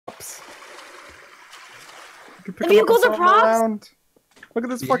The vehicles are props. Look at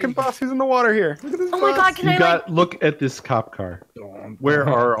this fucking bus. Who's in the water here? Look at this Oh my god, can I Look at this cop car. Where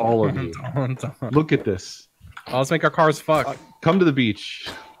are all of you? Look at this. Oh, let's make our cars fuck. Come to the beach.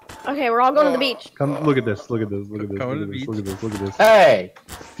 Okay, we're all going to the beach. Come look at this. Look at this. Look at this. Look at this. Look at this. Look at this. Hey!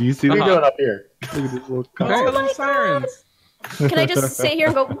 Do you see What are you doing up here? Look at this little Oh car. my sirens. god. Can I just sit here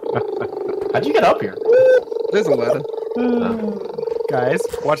and go? How'd you get up here? There's a ladder. Guys,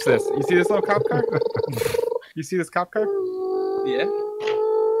 watch this. You see this little cop car? You see this cop car? Yeah.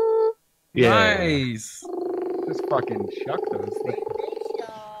 Yeah. Nice. Just fucking chuck those things.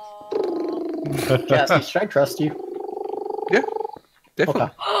 Cassie, should I trust you? Yeah. Definitely.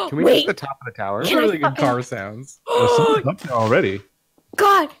 Okay. Can we Wait. get to the top of the tower? Can I Really good fucking- car sounds. There's something up there already.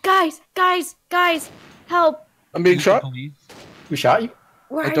 God, guys, help! I'm being shot. Police. Who shot you?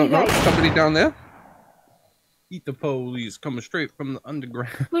 Where I are don't you know. guys? Somebody down there. Eat the police coming straight from the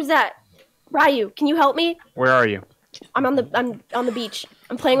underground. Who's that? Ryu, can you help me? Where are you? I'm on the beach.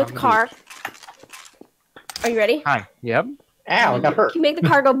 I'm playing with the car. Are you ready? Hi. Yep. Ow, I got hurt. Can you make the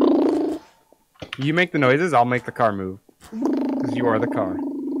car go? You make the noises, I'll make the car move. Because you are the car.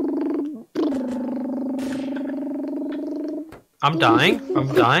 I'm dying. I'm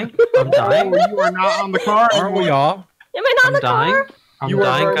dying. I'm dying. Oh, you are not on the car. Aren't we all? Am I not in I'm the dying. car? I'm You are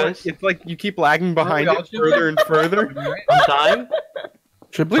dying, right, guys. It's like you keep lagging behind Are we all it further and further. I'm dying.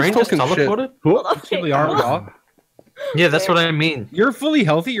 Chibley's Brain just talking shit. teleported. Hold on. Chibley, aren't we all? Yeah, that's what I mean. You're fully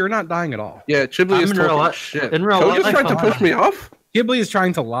healthy. You're not dying at all. Yeah, Chibley I'm is in real talking life- shit. in real Koja's life, trying to I'm push fine. me off. Chibley is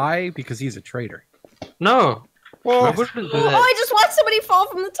trying to lie because he's a traitor. No. Whoa. I wouldn't do Oh, that. I just watched somebody fall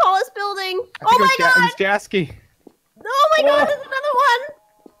from the tallest building. I Oh think my it god! was Jasky. Oh my god, there's another one!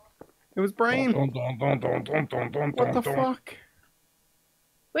 It was Brain. What the fuck?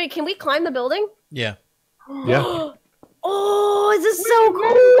 Wait, can we climb the building? Yeah. Yeah. Oh, this is so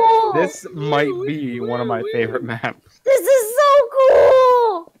cool! This might be one of my favorite maps. This is so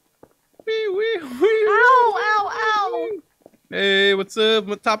cool! Wee, wee, wee. Ow, ow, Hey, what's up?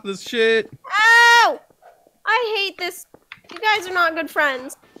 I'm on top of this shit. ow! Ow! I hate this. You guys are not good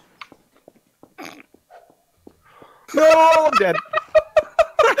friends. No, I'm dead.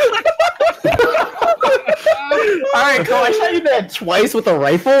 Alright, Cole, I shot you dead twice with a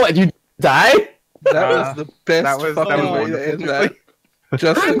rifle and you died? That was the best that was fucking way wonderful. to end that.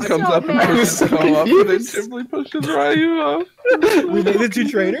 Justin I'm comes so up and mad. pushes I'm so Cole up, and then confused. Chibley pushes Ryu off. We made it 2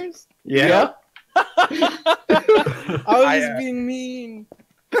 traitors? Yeah. I was just being mean.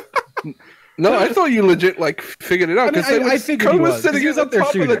 No, I thought you legit like figured it out because I figured Cole he was was, sitting 'cause he at was the up there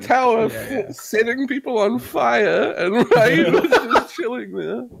top of the shooting. tower, Yeah. setting people on fire, and Ryu was just chilling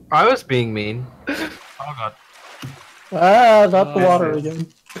there. I was being mean. Oh god. Ah, not the water again.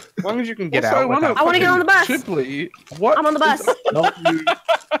 As long as you can get Also, out. without- I wanna get on the bus. Chibley, what? I'm on the bus. Nope.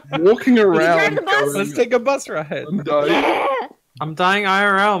 Walking around. drive the bus? going, Let's take a bus ride. I'm dying. Yeah! I'm dying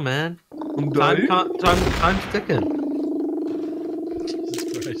IRL, man. I'm Time, dying. time's ticking.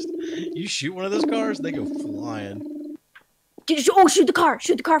 Jesus Christ. You shoot one of those cars, they go flying. Oh, shoot the car!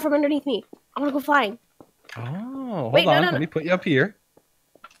 Shoot the car from underneath me. I wanna go flying. Oh, hold Wait, no, on. no, no. Let me put you up here.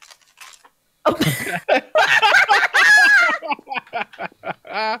 Oh.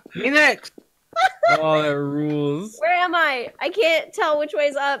 Me next. Oh, that rules. Where am I? I can't tell which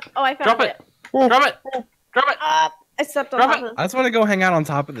way's up. Oh, I found Drop it. Drop it. Drop it. I stepped on Drop top of I just want to go hang out on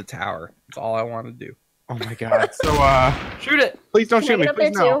top of the tower. That's all I want to do. Oh my god. So, Shoot it. please don't Can I shoot me. get up there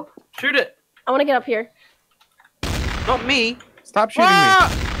Please no. too? Shoot it. I wanna get up here. Not me. Stop shooting Ah!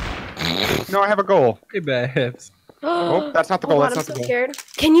 me. No, I have a goal. Hey, babes. Oh, that's not the Oh goal. god, That's I'm not the so goal. scared.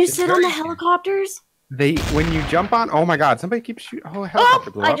 Can you It's sit on the very- helicopters? When you jump on. Oh my god. Somebody keeps shooting. Oh, a helicopter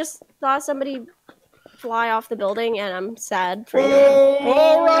Oh! blew I up. just saw somebody fly off the building and I'm sad for you.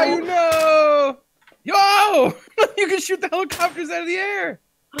 Oh, Ryu, no! Yo! You can shoot the helicopters out of the air.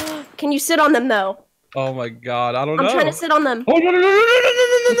 Can you sit on them though? Oh my god, I don't I'm know. trying to sit on them. Oh, no, no, no, no, no,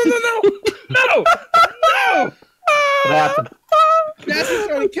 no, no, no, no, no, no! What happened? Jassie's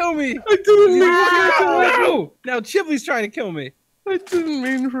trying to kill me. I didn't mean No! Now Chibley's trying to kill me. I didn't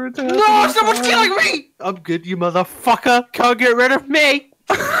mean for it to happen. No, someone's killing me. I'm good, you motherfucker. Can't get rid of me.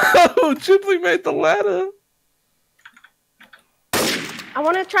 Oh, Chibley made the ladder. I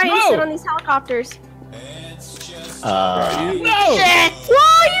want to try and No! sit on these helicopters. No! Shit!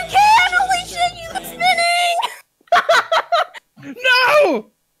 Whoa, you can! Holy shit, you keep spinning!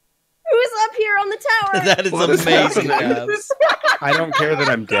 No! Who's up here on the tower? That is What is amazing, happening? Abs. I don't care that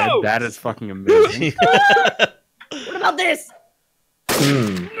I'm dead. That is fucking amazing. What about this?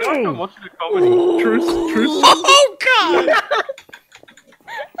 No! watching a comedy. Truce. Oh god!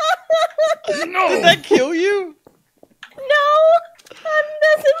 No! Did that kill you? No!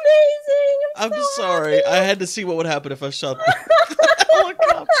 That's amazing! I'm I'm sorry. I had to see what would happen if I shot the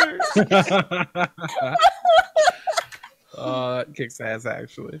helicopter. That kicks ass,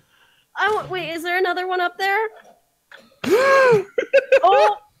 actually. Wait, is there another one up there?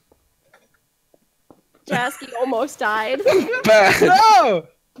 Oh! Jasky almost died. Bad. No!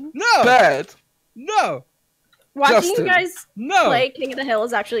 No! Bad. No! Watching Justin. you guys No! play King of the Hill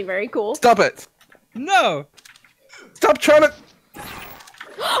is actually very cool. Stop it. No! Stop trying to.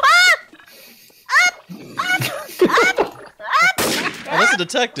 Oh, that's a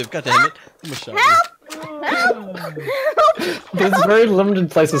detective. God damn it. I'm gonna shot you. There's very limited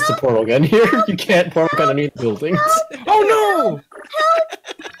places to portal gun here. You can't portal gun underneath buildings. Oh no!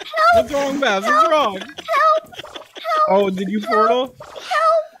 What's wrong, Babs? What's wrong? Oh, did you portal?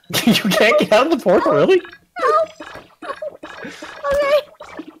 You can't get out of the portal, really? Okay.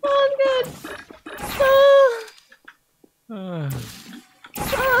 Oh, I'm good.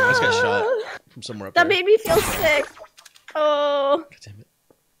 I just got shot from somewhere up That there. made me feel sick. Oh. God damn it.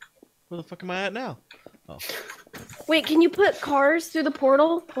 Where the fuck am I at now? Oh. Wait, can you put cars through the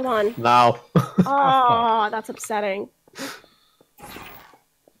portal? Hold on. No. Oh, that's upsetting.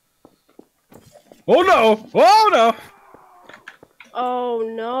 Oh no! Oh no! Oh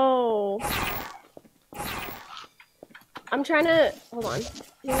no. I'm trying to. Hold on.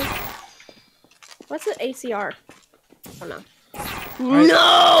 What's an ACR? Oh no.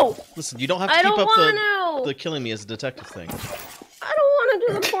 No! Listen, you don't have to I keep don't up want to. the killing me as a detective thing. I don't want to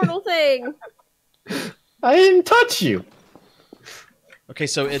do the portal thing. I didn't touch you. Okay,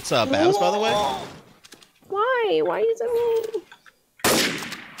 so it's Babs, by the way. Why? Why is it me?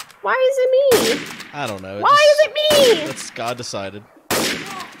 Why is it me? I don't know. Why is it me? That's God decided.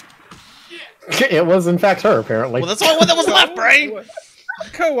 It was, in fact, her, apparently. Well, that's all that was left, brain.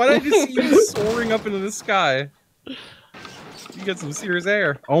 Co, why did I just see you soaring up into the sky? You get some serious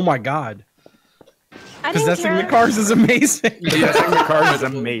air. Oh my god. I didn't Possessing the care. cars is amazing. Possessing the car is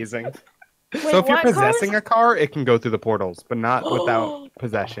amazing. Wait, So if you're what cars? possessing a car, it can go through the portals, but not without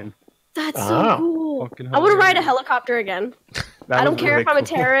possession. That's so Ah. cool. Fucking I want to ride a hilarious. helicopter again. That I don't was care really if I'm a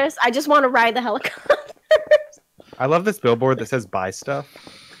cool. terrorist. I just want to ride the helicopter. I love this billboard that says buy stuff.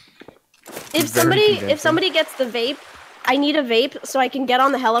 If Very convincing. somebody gets the vape, I need a vape so I can get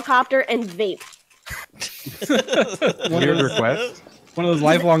on the helicopter and vape. Weird request. One of those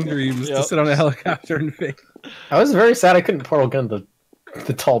lifelong dreams to Yep. sit on a helicopter and fake. I was very sad I couldn't portal gun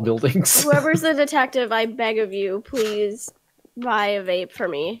the tall buildings. Whoever's the detective, I beg of you, please buy a vape for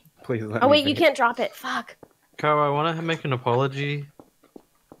me. Please let Oh me wait, you vape. can't drop it. Fuck. Carl, I want to make an apology.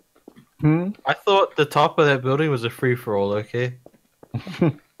 Hmm? I thought the top of that building was a free-for-all, okay?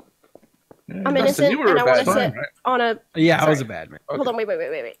 I'm innocent you were and a I want to bad sit man, on a. Yeah, I Sorry. was a bad man. Hold on, wait.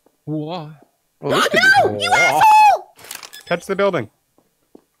 Whoa. Well, this could be No, cool. you asshole! Touch the building.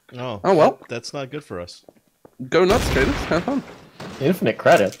 Oh, Oh, well. that's not good for us. Go nuts, Traitors. Have fun. Infinite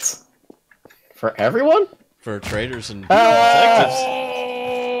credits. For everyone? For traitors and detectives.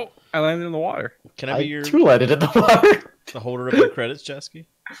 I landed in the water. Can I I be your two-legged in the water. the holder of your credits, Jasky?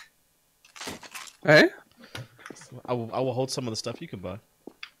 Hey? I will hold some of the stuff you can buy.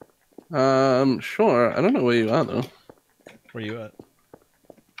 Sure. I don't know where you are, though. Where you at?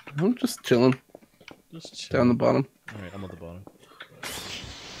 I'm just chilling Just chill. down the bottom. All right, I'm at the bottom.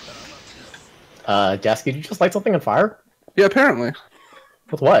 Jasky, did you just light something on fire? Yeah, apparently.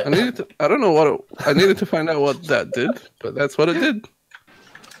 With what? I don't know what it... I needed to find out what that did, but that's what it did.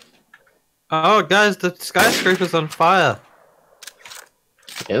 Oh, guys, the skyscraper's on fire.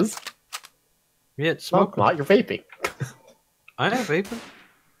 Is? Yeah, it's Smoke smoking. not, you're vaping. I am vaping.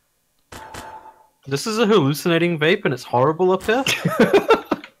 This is a hallucinating vape and it's horrible up here.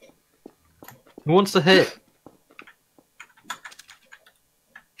 Who wants to hit?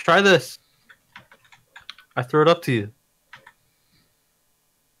 Try this. I throw it up to you.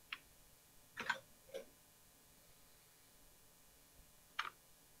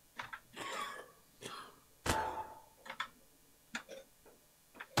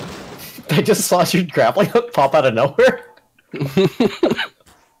 I just saw you grappling hook pop out of nowhere.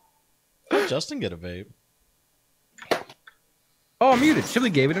 Justin get a vape. Oh, I'm muted.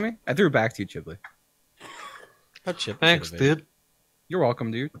 Chibley gave it to me. I threw it back to you, Chibley. How'd Chip Thanks, get a vape? dude. You're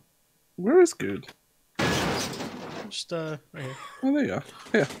welcome, dude. Where is good? Just right here. Oh, there you are.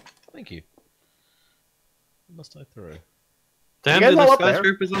 Yeah. Thank you. What must I throw? Damn, guys dude, all the up there?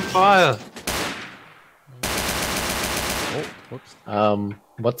 skyscraper's on fire. Oh, whoops.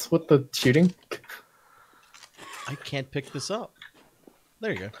 What's with the shooting? I can't pick this up.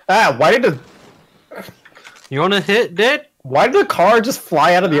 There you go. Ah, why did You wanna hit, dude? the car just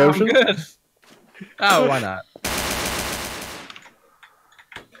fly out of the I'm ocean? good. Oh, why not?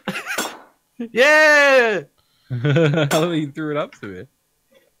 Yeah! He threw it up to it.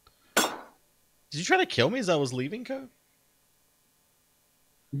 Did you try to kill me as I was leaving, Code?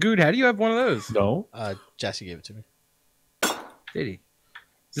 Good, how do you have one of those? No. Jassy gave it to me. Did he?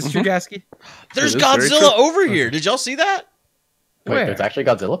 Is this your Gasky? There's It is very Godzilla true. over here. Did y'all see that? Wait, Where? there's actually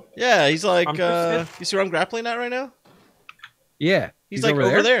Godzilla? Yeah, he's like, I'm just- you see where I'm grappling at right now? Yeah. He's like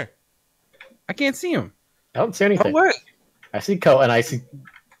over there. I can't see him. I don't see anything. what? I see Ko and I see.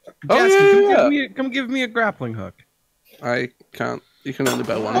 Oh, Gasky, yeah. come give me a grappling hook. I can't. You can only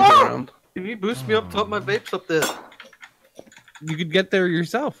buy one per round. Can you boost me up top? My vape's up there. You could get there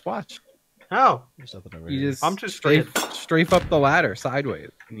yourself. Watch. How? There's nothing over You here. just I'm too straight. strafe up the ladder sideways,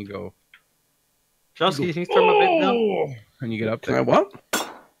 and you go, Jusky, can you throw my vape down? and you get up Can I there. what?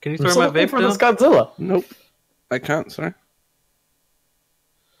 Can you I'm throw still my looking vape for down? this Godzilla. Nope. I can't, sorry.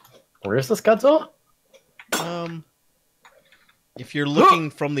 Where is this Godzilla? If you're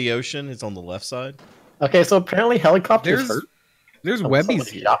looking from the ocean, it's on the left side. Okay, so apparently helicopters hurt. There's Oh, webbies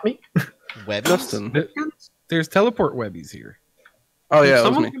somebody here. shot me. Webbies? Justin. There's teleport webbies here. Oh, yeah, Can it was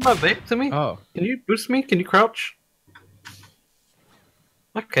someone me. give my vape to me? Oh, Can you boost me? Can you crouch?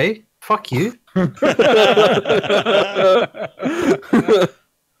 Okay, fuck you.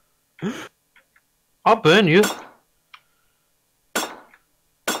 I'll burn you.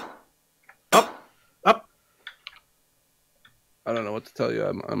 Up, up. I don't know what to tell you.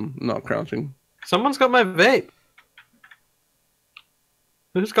 I'm not crouching. Someone's got my vape.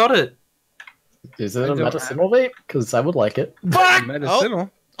 Who's got it? Is it I a don't medicinal vape? Because I would like it. medicinal.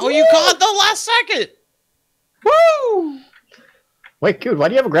 Oh, you caught the last second! Woo! Wait, dude, why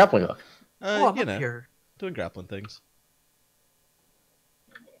do you have a grappling hook? Oh, I'm You up know, here. doing grappling things.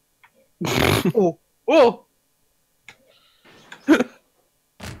 Oh, whoa!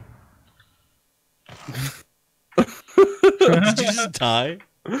 Did you just die?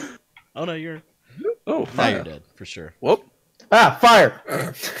 Oh no, you're Oh, now fire. you're dead for sure. Whoop. Ah, fire!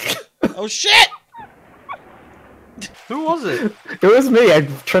 Oh shit! Who was it? It was me. I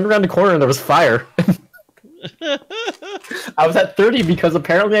turned around the corner and there was fire. I was at 30 because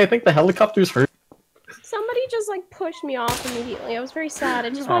apparently I think the helicopter's hurt. Somebody just like pushed me off immediately. I was very sad. I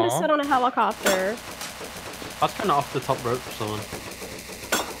just wanted to Aw. sit on a helicopter. I was kind of off the top rope for someone.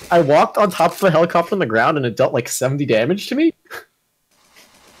 I walked on top of the helicopter on the ground and it dealt like 70 damage to me.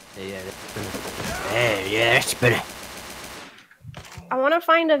 Yeah, that's better. I want to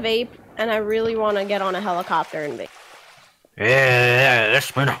find a vape, and I really want to get on a helicopter and vape. Yeah,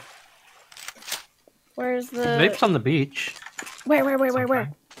 that's better. Where's the Vape's on the beach.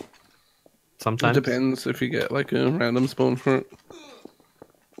 Where? Sometimes. It depends if you get like a random spawn for it.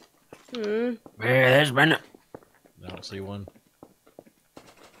 Hmm. Yeah, that's better. I don't see one.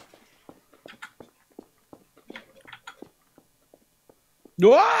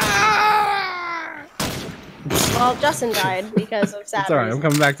 Well, Justin died because of sad It's alright. I'm reasons.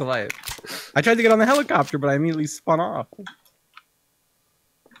 coming back to life. I tried to get on the helicopter, but I immediately spun off.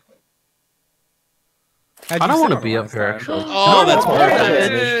 I don't want to be up here, actually. Oh, that's more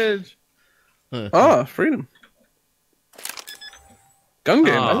perfect. damage. Ah, freedom. Gun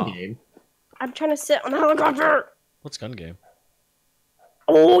game. Ah. Fun game. I'm trying to sit on the helicopter. What's gun game?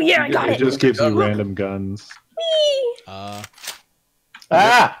 Oh yeah, I got It it. just gives you random guns. Whee! Ah!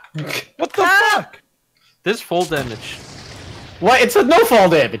 What the fuck? This full damage. What? It said no fall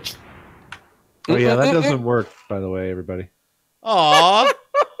damage. Oh yeah, that doesn't work, by the way, everybody. Aw, well,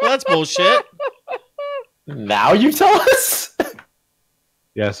 that's bullshit. Now you tell us?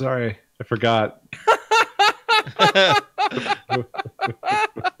 Yeah, sorry, I forgot.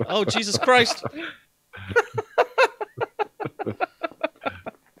 Oh Jesus Christ!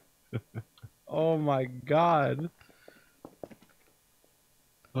 Oh my god.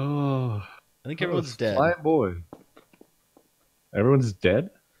 Oh, I think everyone's dead. Fly boy. Everyone's dead.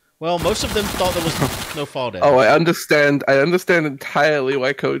 Well, most of them thought there was no fall damage. Oh, I understand. I understand entirely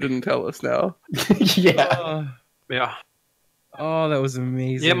why Code didn't tell us now. Yeah. Yeah. Oh, that was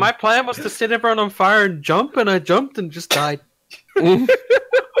amazing. Yeah, my plan was to set everyone on fire and jump, and I jumped and just died. I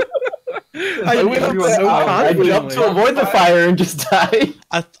went up there, I jumped to avoid the fire and just died.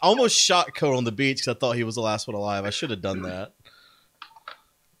 I almost shot Code on the beach because I thought he was the last one alive. I should have done that,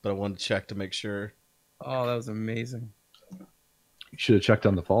 but I wanted to check to make sure. Oh, that was amazing. You should have checked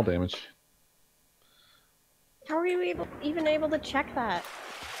on the fall damage. How are you even able to check that?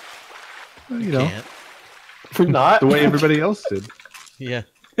 You know, Can't. We're not. the way everybody else did. Yeah.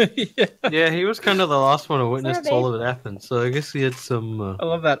 Yeah. Yeah, he was kind of the last one who witnessed Sorry, all of it happen, so I guess he had some. I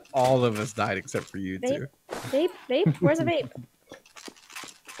love that all of us died except for you two. Vape? Where's a vape?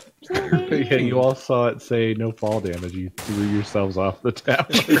 Yeah, you all saw it say no fall damage. You threw yourselves off the tower.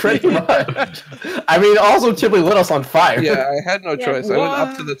 Pretty much. I mean, also Chibley lit us on fire. Yeah, I had no Yeah. choice. I went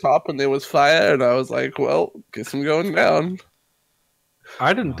up to the top and there was fire, and I was like, well, guess I'm going down.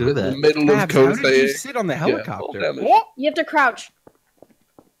 I didn't do In the that. middle of Babs, how code did you saying, sit on the full helicopter? damage. You have to crouch.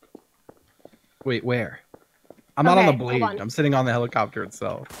 Wait, where? I'm not on the Okay, hold blade. on. I'm sitting on the helicopter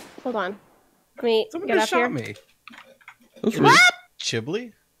itself. Hold on. Let me Someone get up just here. shot me. That's rude.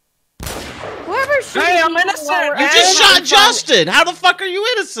 Chibley? Whoever shot Hey, I'm me innocent! while we're You at just it, shot I'm Justin! How the fuck are you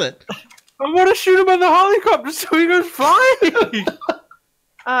innocent? I want to shoot him on the helicopter so he goes flying.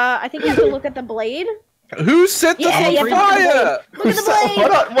 I think you have to look at the blade. Who set the Yeah, yeah, fire? Look at the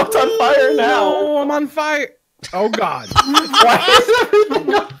blade. What's on fire now? Oh, I'm on fire. Oh god. Why is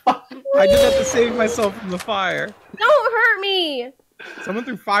everything on fire? I did that to save myself from the fire. Don't hurt me. Someone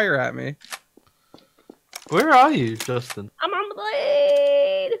threw fire at me. Where are you, Justin? I'm on the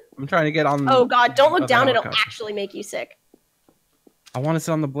blade. I'm trying to get on. Oh god, don't look the down. It'll helicopter. actually make you sick. I want to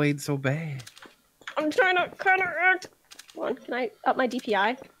sit on the blade so bad. I'm trying to counteract. Hold on, can I up my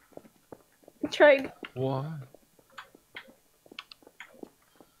DPI? I'm trying. What?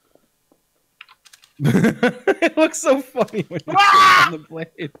 It looks so funny when you sit on the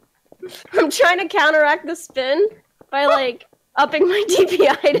blade. I'm trying to counteract the spin by like upping my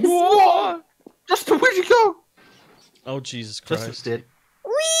DPI to Whoa! Justin, where'd you go? Oh, Jesus Justin Christ. did.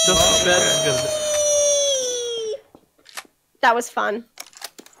 Whee! Justin's bad. That was fun.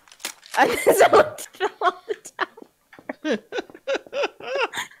 Someone fell off the tower.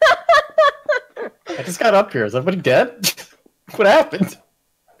 I just got up here. Is everybody dead? What happened?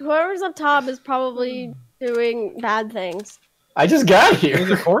 Whoever's up top is probably doing bad things. I just got There's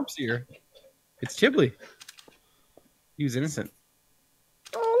a here. corpse here. It's Chibley. He was innocent.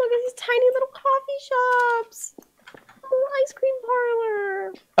 Oh, look at these tiny little coffee shops. Oh, ice cream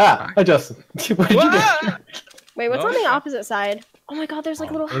parlor. Hi, Justin. What did you do? Wait, what's Oh, on the okay. opposite side? Oh my god, there's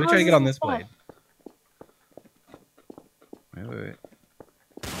like little Let me houses. try to get on this and blade. stuff.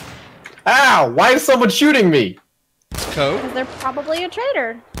 Wait. Ow! Why is someone shooting me? It's code? Because they're probably a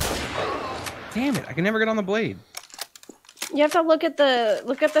traitor. Damn it! I can never get on the blade. You have to look at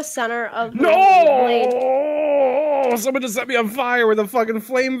the center of the blade. No! Someone just set me on fire with a fucking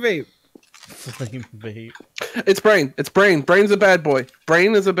flame vape. Flame bait. It's Brain. It's Brain. Brain's a bad boy.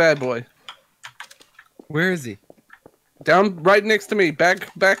 Brain is a bad boy. Where is he? Down right next to me. Back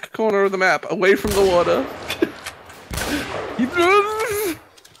corner of the map. Away from the water.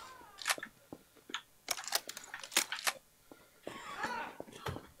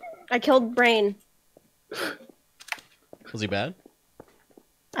 I killed Brain. Was he bad?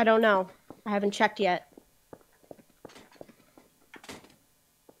 I don't know. I haven't checked yet.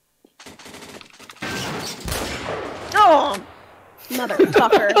 Oh,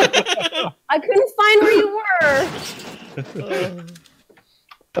 motherfucker! I couldn't find where you were.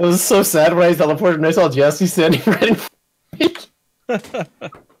 I was so sad when I teleported and I saw Jesse standing right in front of me.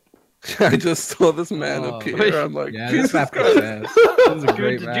 I just saw this man Oh, appear. I'm like, Yeah, Jesus this map Christ. goes fast. This is a Dude,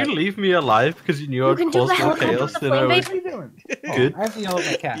 great did map. you leave me alive because you knew You I'd can do cause the more helicopter chaos with the than I flame was? vape. What are you doing? Good. I have to yell at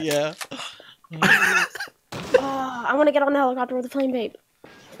my cat. Yeah. Oh, I want to get on the helicopter with the flame vape.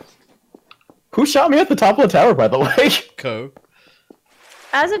 Who shot me at the top of the tower, by the way? Code.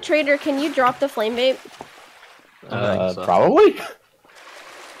 As a trader, can you drop the flame vape? I think so. Probably.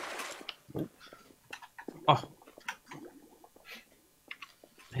 Oh.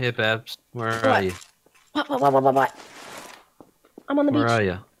 Hey, Babs. Where What? are you? What? I'm on the Where beach. are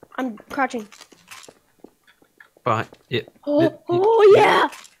you? I'm crouching. Fine. Yeah. Oh yeah!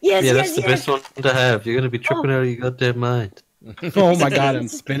 Yes, Yeah, yes, that's the yes. best one to have. You're gonna be tripping out of your goddamn mind. Oh my god, I'm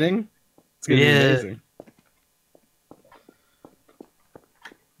spinning? It's gonna Yeah. be amazing.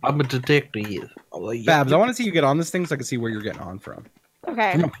 I'm a detective. Babs, I want to see you get on this thing so I can see where you're getting on from.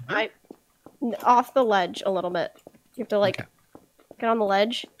 Okay, From up off the ledge a little bit. You have to like Okay. get on the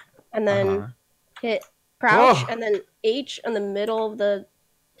ledge, and then Uh-huh. hit crouch, Oh. and then H in the middle of the.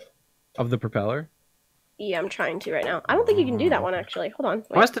 Of the propeller? Yeah, I'm trying to right now. I don't think you can do that one actually. Hold on.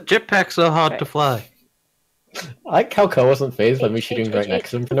 Why is the jetpack so hard Okay. to fly? I like how Ko wasn't phased by me shooting right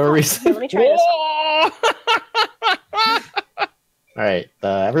next to him for no Okay, reason. let me try this. Alright,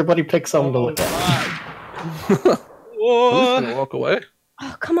 everybody pick something to look at. I'm just gonna walk away.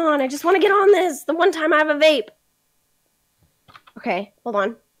 Oh, come on. I just want to get on this. The one time I have a vape. Okay, hold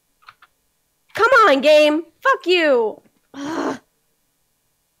on. Come on, game. Fuck you. Ugh.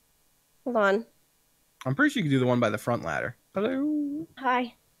 Hold on. I'm pretty sure you can do the one by the front ladder. Hello?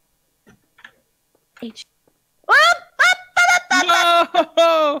 Hi. H. Ah!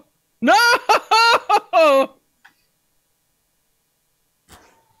 No! No!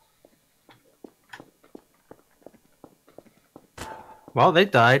 Well, they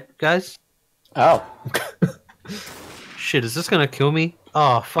died, guys. Oh. Shit, is this gonna kill me?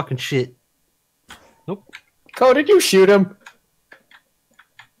 Oh, fucking shit. Nope. Cole, did you shoot him?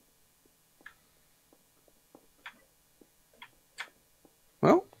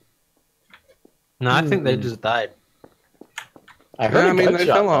 Well, No, I think they just died. I heard I a mean, they gunshot,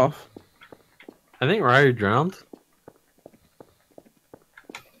 fell though. off. I think Ryu drowned.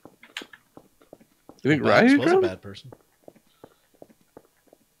 You think Babs Ryu was a drowned? bad person.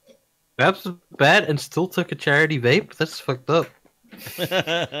 Babs was bad and still took a charity vape? That's fucked up. She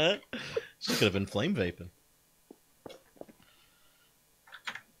could have been flame vaping.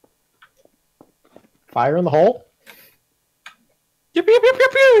 Fire in the hole? Pew, pew, pew, pew,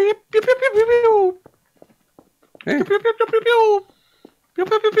 pew, pew, pew, pew, pew, pew. Hey, Pew, pew, pew, pew, pew, pew. Pew,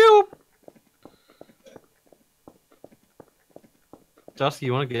 pew, pew, pew. Josky,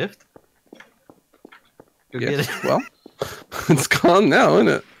 you want a gift? Go get yes. it. Well, it's gone now, isn't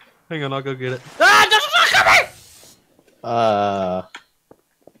it? Hang on, I'll go get it.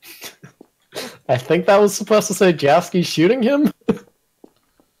 I think that was supposed to say Jasky shooting him?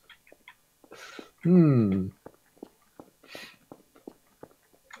 Hmm.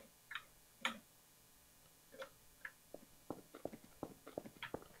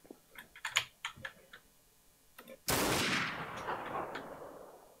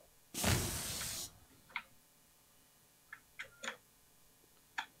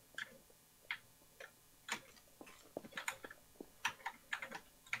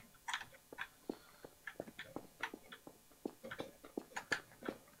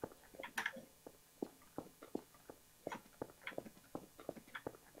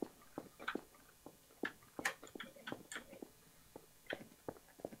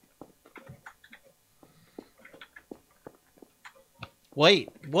 Wait,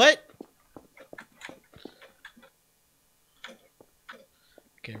 what?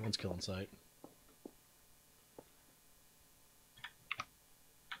 Okay, everyone's killing sight.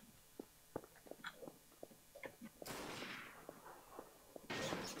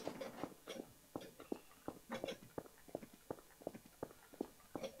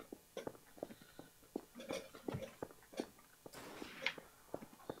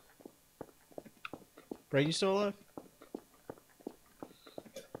 Braden, you still alive?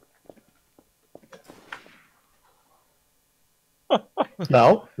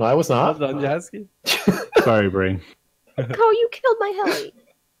 No, I was Well not. done, Jasky. Sorry, brain. Oh, you killed my heli.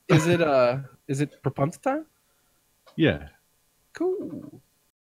 Is it Propunta time? Yeah. Cool.